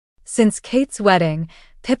Since Kate's wedding,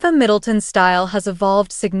 Pippa Middleton's style has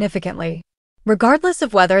evolved significantly. Regardless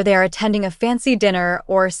of whether they are attending a fancy dinner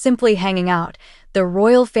or simply hanging out, the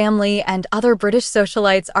royal family and other British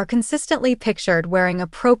socialites are consistently pictured wearing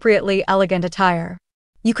appropriately elegant attire.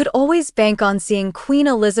 You could always bank on seeing Queen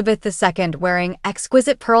Elizabeth II wearing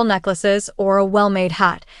exquisite pearl necklaces or a well-made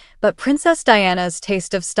hat, but Princess Diana's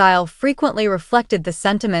taste of style frequently reflected the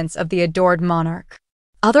sentiments of the adored monarch.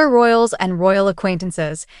 Other royals and royal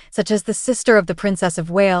acquaintances, such as the sister of the Princess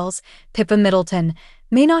of Wales, Pippa Middleton,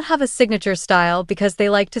 may not have a signature style because they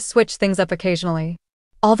like to switch things up occasionally.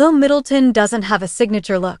 Although Middleton doesn't have a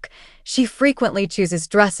signature look, she frequently chooses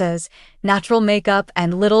dresses, natural makeup,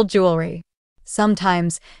 and little jewelry.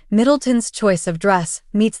 Sometimes, Middleton's choice of dress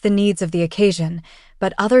meets the needs of the occasion,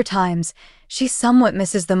 but other times, she somewhat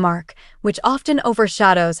misses the mark, which often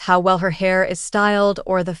overshadows how well her hair is styled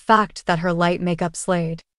or the fact that her light makeup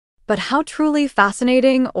slayed. But how truly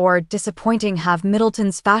fascinating or disappointing have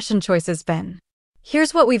Middleton's fashion choices been?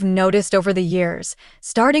 Here's what we've noticed over the years,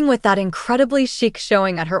 starting with that incredibly chic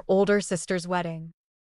showing at her older sister's wedding.